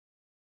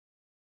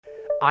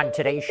On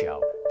today's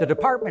show, the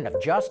Department of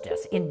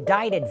Justice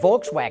indicted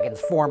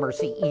Volkswagen's former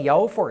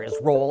CEO for his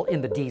role in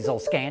the diesel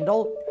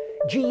scandal.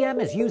 GM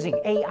is using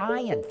AI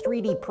and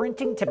 3D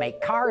printing to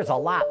make cars a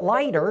lot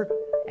lighter.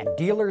 And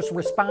dealers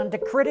respond to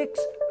critics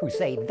who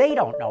say they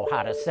don't know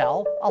how to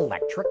sell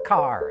electric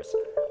cars.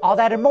 All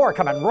that and more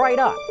coming right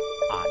up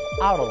on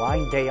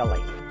Autoline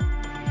Daily.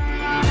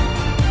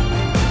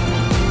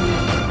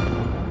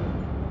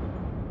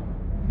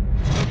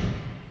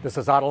 This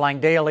is Autoline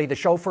Daily, the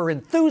show for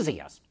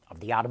enthusiasts of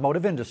the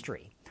automotive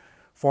industry.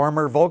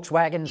 Former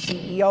Volkswagen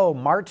CEO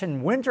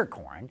Martin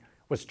Winterkorn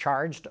was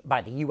charged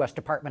by the U.S.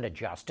 Department of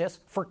Justice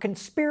for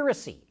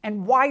conspiracy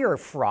and wire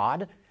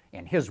fraud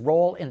in his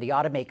role in the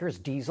automaker's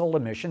diesel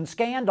emission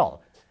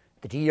scandal.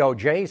 The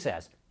DOJ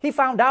says he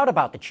found out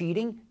about the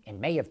cheating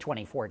in May of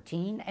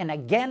 2014 and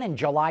again in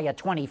July of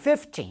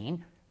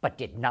 2015, but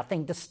did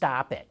nothing to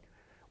stop it.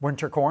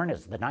 Winterkorn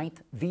is the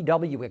 9th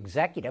VW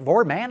executive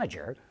or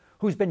manager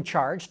who's been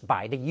charged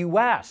by the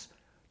U.S.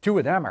 Two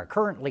of them are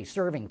currently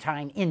serving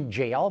time in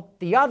jail.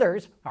 The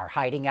others are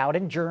hiding out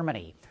in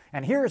Germany.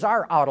 And here's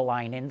our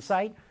Autoline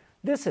insight.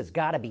 This has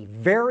got to be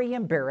very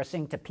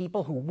embarrassing to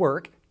people who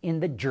work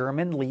in the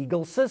German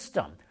legal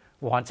system.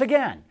 Once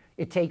again,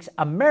 it takes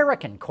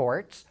American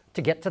courts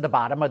to get to the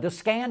bottom of the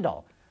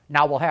scandal.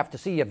 Now we'll have to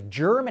see if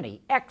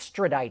Germany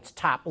extradites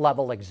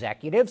top-level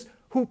executives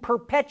who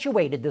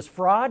perpetuated this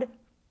fraud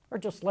or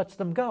just lets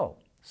them go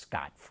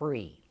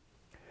scot-free.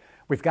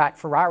 We've got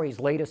Ferrari's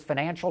latest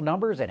financial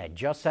numbers, and it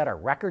just set a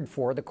record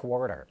for the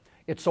quarter.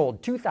 It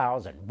sold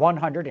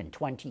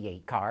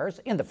 2,128 cars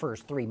in the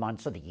first 3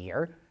 months of the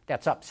year.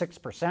 That's up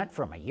 6%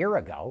 from a year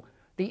ago.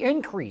 The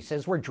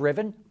increases were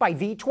driven by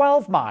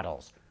V12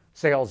 models.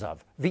 Sales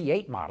of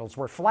V8 models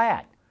were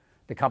flat.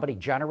 The company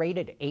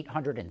generated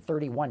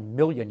 831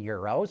 million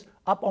euros,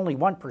 up only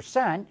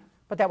 1%,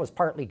 but that was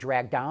partly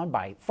dragged down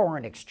by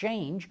foreign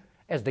exchange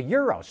as the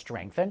euro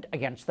strengthened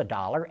against the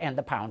dollar and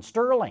the pound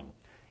sterling.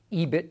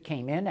 EBIT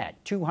came in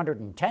at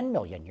 210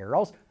 million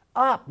euros,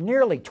 up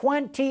nearly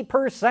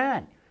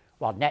 20%,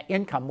 while net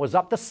income was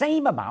up the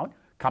same amount,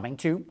 coming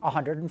to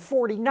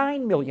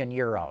 149 million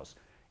euros.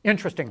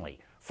 Interestingly,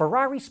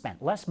 Ferrari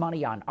spent less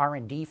money on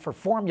R&D for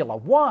Formula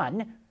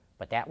One,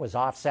 but that was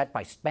offset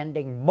by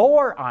spending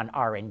more on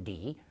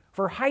R&D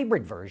for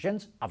hybrid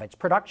versions of its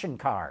production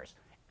cars.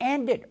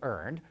 And it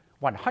earned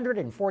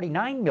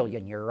 149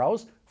 million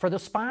euros for the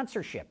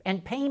sponsorship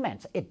and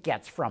payments it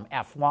gets from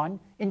F1,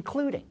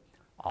 including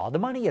all the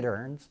money it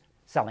earns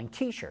selling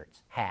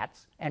T-shirts,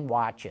 hats, and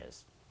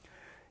watches.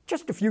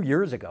 Just a few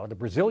years ago, the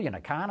Brazilian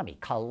economy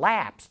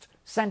collapsed,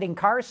 sending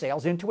car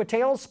sales into a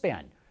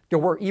tailspin. There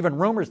were even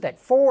rumors that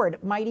Ford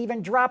might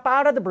even drop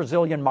out of the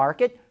Brazilian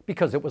market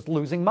because it was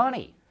losing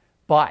money.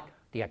 But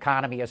the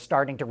economy is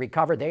starting to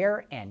recover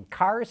there, and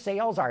car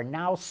sales are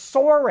now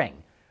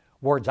soaring.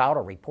 Wards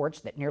Auto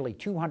reports that nearly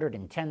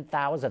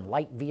 210,000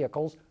 light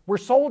vehicles were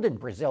sold in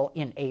Brazil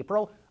in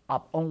April,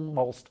 up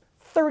almost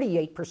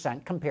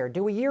 38% compared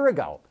to a year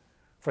ago.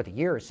 For the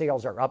year,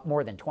 sales are up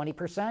more than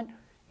 20%,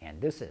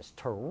 and this is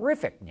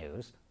terrific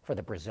news for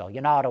the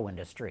Brazilian auto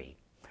industry.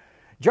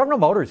 General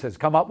Motors has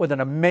come up with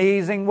an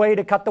amazing way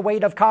to cut the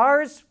weight of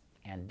cars,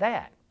 and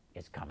that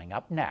is coming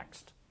up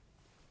next.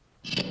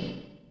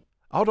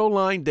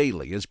 Autoline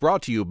Daily is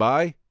brought to you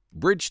by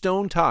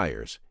Bridgestone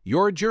Tires,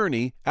 your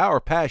journey, our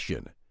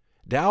passion.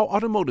 Dow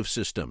Automotive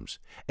Systems,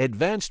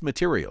 advanced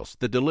materials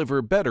that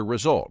deliver better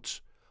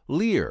results.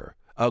 Lear,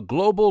 a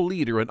global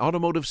leader in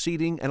automotive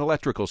seating and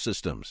electrical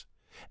systems.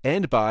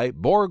 And by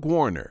Borg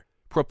Warner,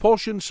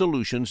 propulsion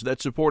solutions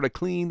that support a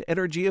clean,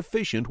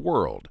 energy-efficient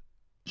world.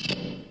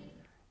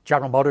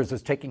 General Motors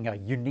is taking a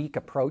unique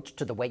approach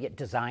to the way it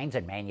designs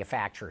and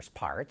manufactures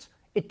parts.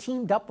 It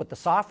teamed up with the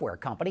software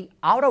company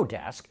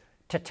Autodesk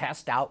to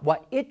test out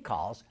what it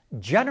calls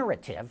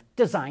generative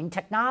design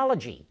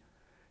technology.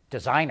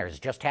 Designers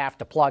just have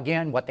to plug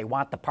in what they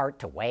want the part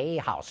to weigh,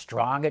 how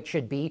strong it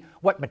should be,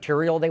 what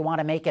material they want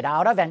to make it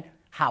out of, and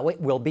how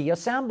it will be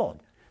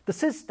assembled. The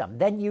system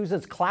then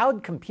uses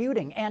cloud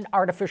computing and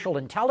artificial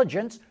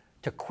intelligence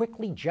to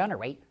quickly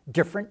generate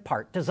different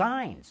part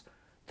designs.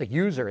 The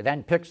user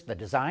then picks the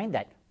design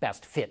that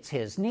best fits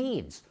his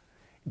needs.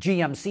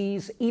 GM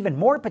sees even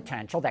more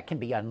potential that can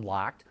be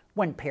unlocked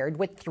when paired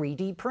with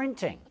 3D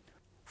printing.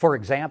 For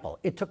example,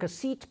 it took a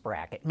seat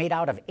bracket made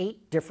out of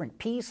 8 different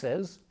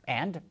pieces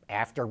and,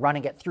 after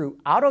running it through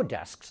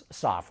Autodesk's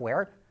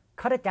software,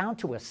 cut it down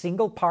to a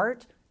single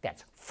part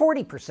that's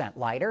 40%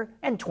 lighter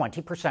and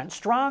 20%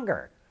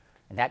 stronger.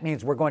 And that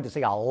means we're going to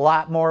see a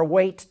lot more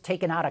weight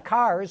taken out of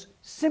cars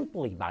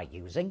simply by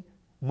using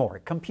more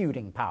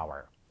computing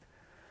power.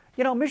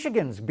 You know,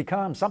 Michigan's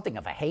become something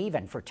of a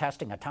haven for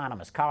testing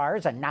autonomous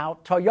cars, and now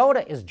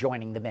Toyota is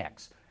joining the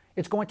mix.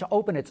 It's going to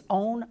open its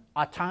own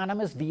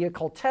autonomous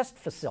vehicle test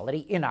facility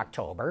in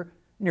October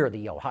near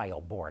the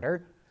Ohio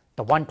border.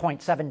 The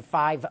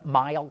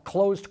 1.75-mile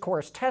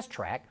closed-course test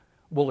track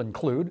will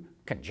include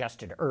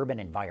congested urban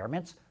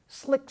environments,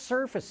 slick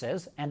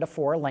surfaces, and a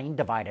 4-lane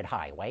divided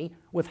highway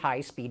with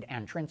high-speed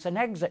entrance and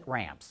exit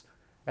ramps.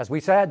 As we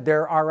said,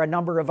 there are a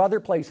number of other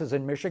places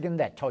in Michigan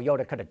that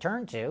Toyota could have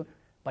turned to,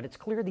 but it's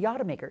clear the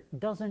automaker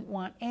doesn't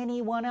want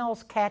anyone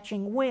else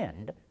catching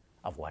wind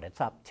of what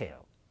it's up to.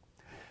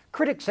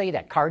 Critics say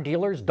that car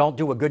dealers don't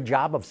do a good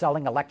job of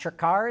selling electric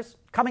cars.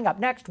 Coming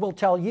up next, we'll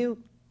tell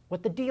you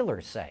what the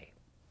dealers say.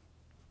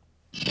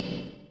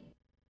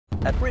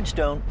 At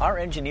Bridgestone, our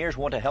engineers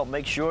want to help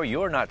make sure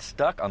you're not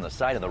stuck on the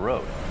side of the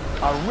road.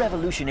 Our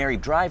revolutionary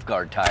Drive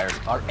Guard tires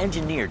are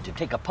engineered to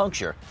take a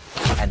puncture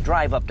and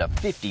drive up to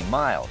 50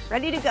 miles.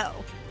 Ready to go.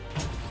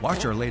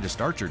 Watch our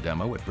latest Archer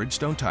demo at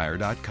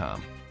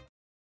BridgestoneTire.com.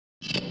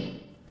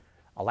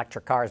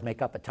 Electric cars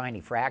make up a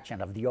tiny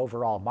fraction of the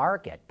overall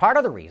market. Part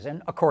of the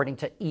reason, according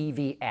to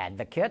EV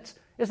advocates,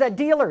 is that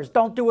dealers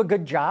don't do a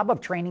good job of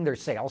training their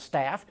sales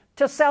staff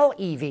to sell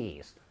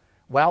EVs.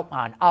 Well,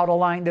 on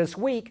Autoline this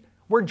week,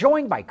 we're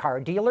joined by car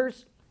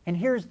dealers, and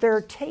here's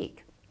their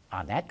take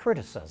on that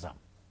criticism.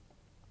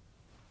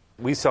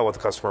 We sell what the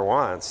customer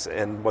wants,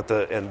 and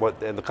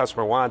the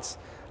customer wants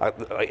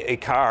a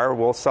car.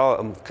 We'll sell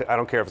it. I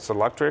don't care if it's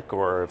electric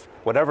or if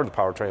whatever the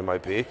powertrain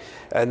might be,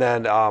 and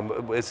then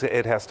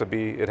it has to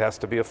be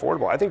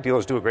affordable. I think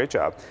dealers do a great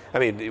job. I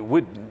mean,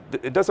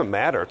 it doesn't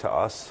matter to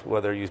us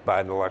whether you buy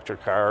an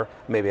electric car.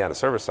 Maybe on the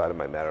service side it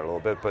might matter a little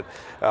bit, but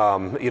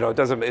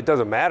it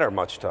doesn't matter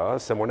much to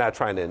us, and we're not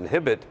trying to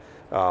inhibit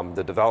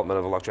the development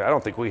of electric. I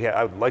don't think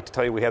I would like to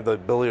tell you we have the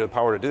ability or the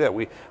power to do that.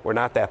 We're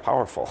not that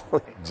powerful.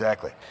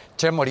 Exactly.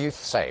 Tim, what do you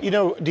say? You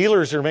know,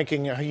 dealers are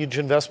making a huge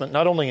investment,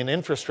 not only in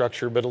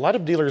infrastructure, but a lot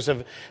of dealers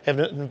have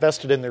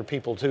invested in their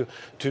people to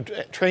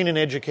train and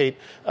educate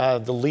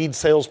the lead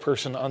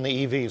salesperson on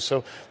the EVs.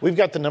 So we've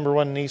got the number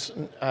one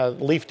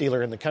Leaf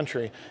dealer in the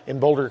country in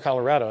Boulder,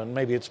 Colorado, and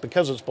maybe it's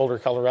because it's Boulder,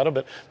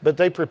 Colorado, but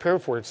they prepare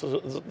for it. So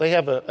they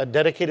have a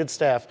dedicated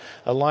staff,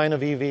 a line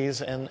of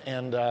EVs,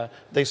 and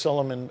they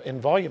sell them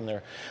in volume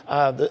there.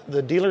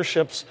 The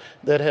dealerships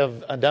that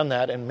have done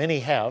that, and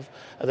many have,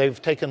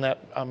 they've taken that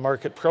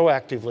market proactively,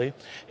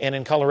 and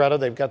in Colorado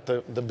they've got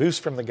the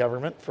boost from the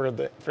government for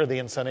the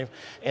incentive,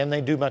 and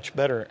they do much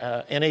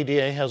better.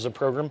 NADA has a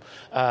program,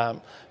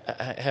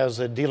 has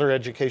a dealer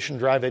education,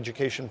 drive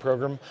education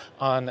program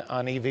on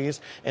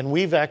EVs, and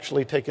we've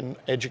actually taken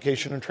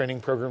education and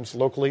training programs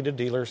locally to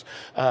dealers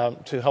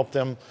to help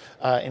them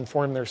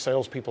inform their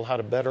salespeople how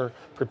to better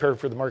prepare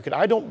for the market.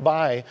 I don't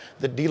buy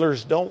that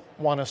dealers don't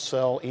want to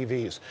sell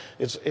EVs.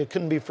 It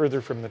couldn't be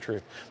further from the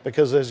truth,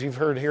 because as you've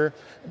heard here,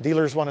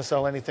 dealers want to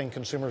sell anything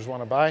consumers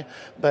want to buy,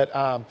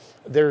 but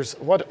there's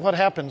what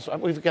happens.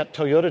 We've got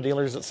Toyota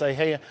dealers that say,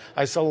 hey,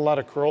 I sell a lot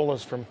of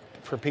Corollas for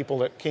people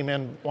that came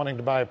in wanting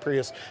to buy a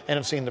Prius and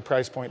have seen the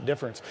price point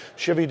difference.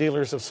 Chevy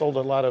dealers have sold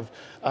a lot of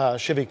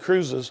Chevy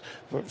Cruzes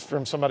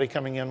from somebody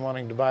coming in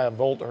wanting to buy a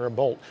Volt or a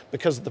Bolt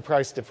because of the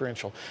price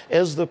differential.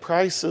 As the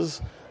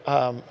prices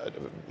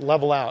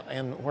level out,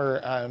 and where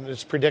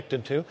it's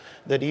predicted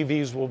that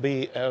EVs will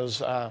be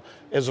as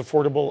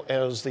affordable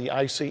as the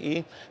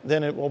ICE,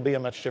 then it will be a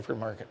much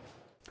different market.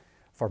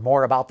 For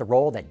more about the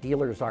role that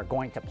dealers are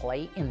going to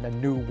play in the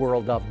new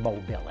world of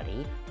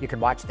mobility, you can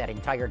watch that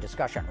entire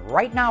discussion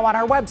right now on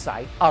our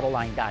website,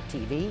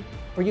 Autoline.tv,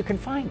 or you can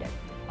find it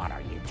on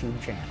our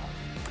YouTube channel.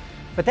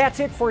 But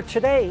that's it for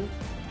today.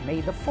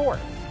 May the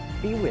 4th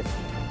be with you.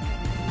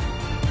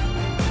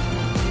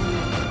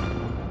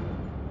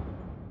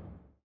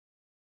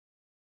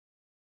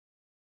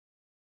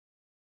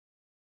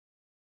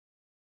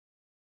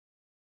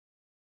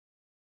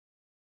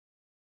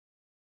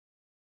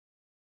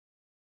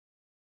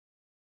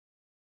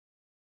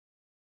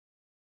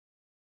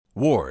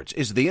 Wards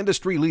is the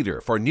industry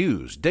leader for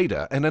news,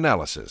 data, and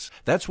analysis.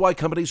 That's why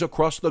companies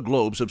across the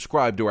globe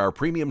subscribe to our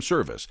premium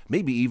service,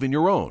 maybe even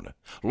your own.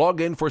 Log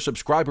in for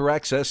subscriber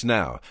access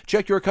now.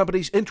 Check your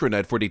company's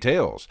intranet for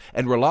details,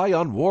 and rely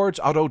on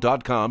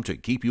wardsauto.com to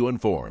keep you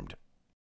informed.